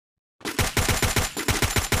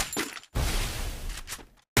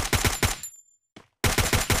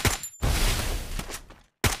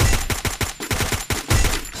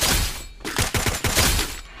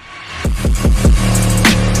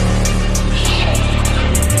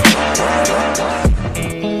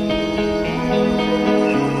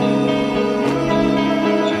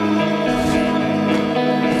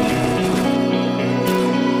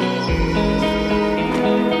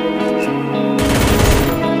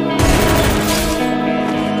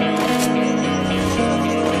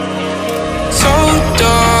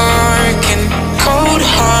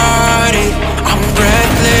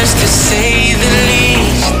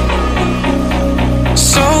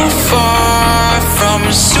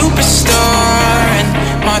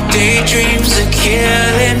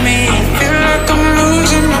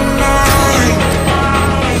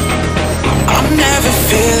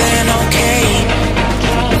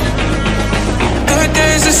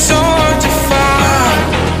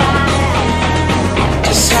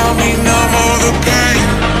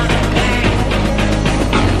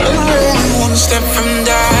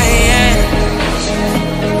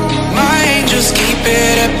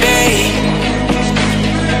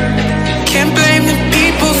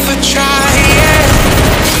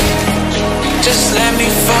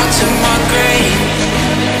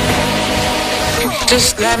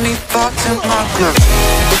Just let me fall to my groove.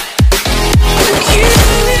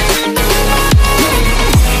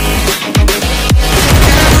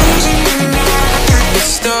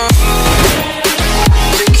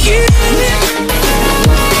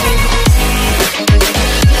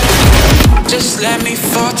 Just let me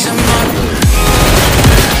fall to my groove.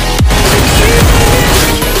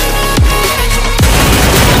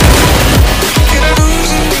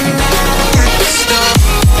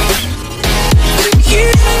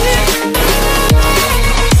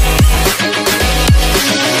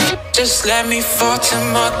 Just let me fall to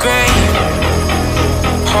my grave.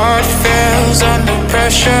 Heart fails under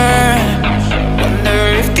pressure.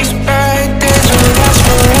 Wonder if these bad days will last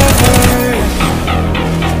forever.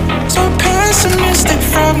 So pessimistic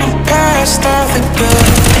from the past. All the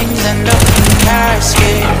good things end up in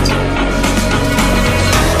caskets.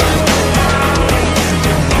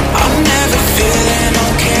 I'm never feeling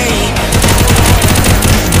okay.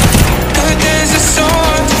 Good days are so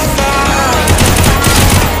hard to find.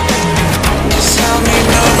 Just help me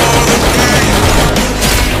know all the pain.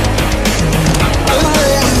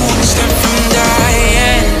 One step from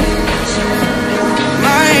dying.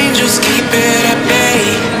 My angels keep it at bay.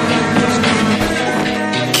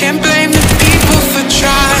 Can't blame the people for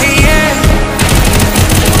trying.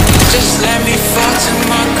 Just let me fall to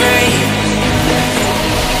my grave.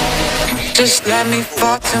 Just let me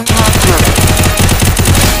fall to my grave.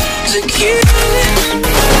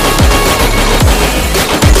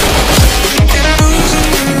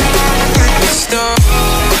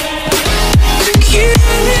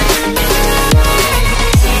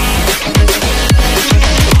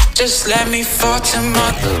 Just let me fall to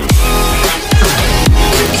my grave.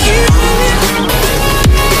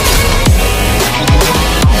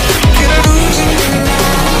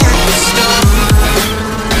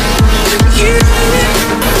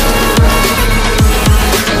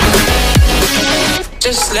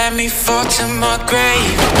 Just let me fall to my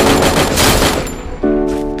grave.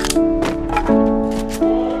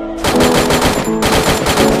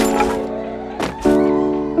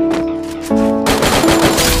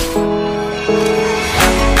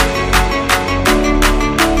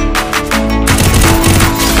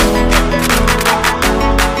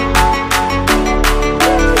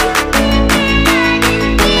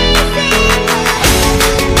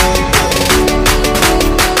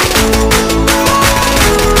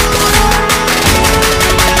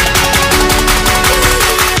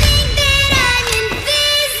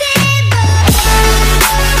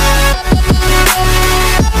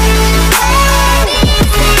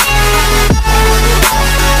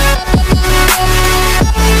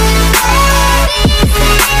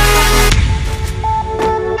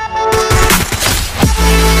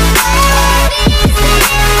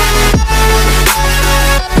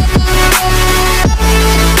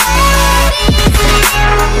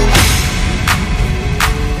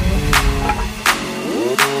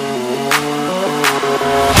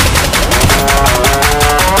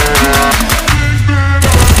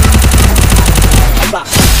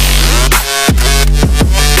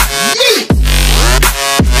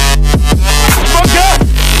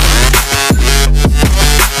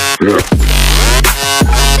 Yeah.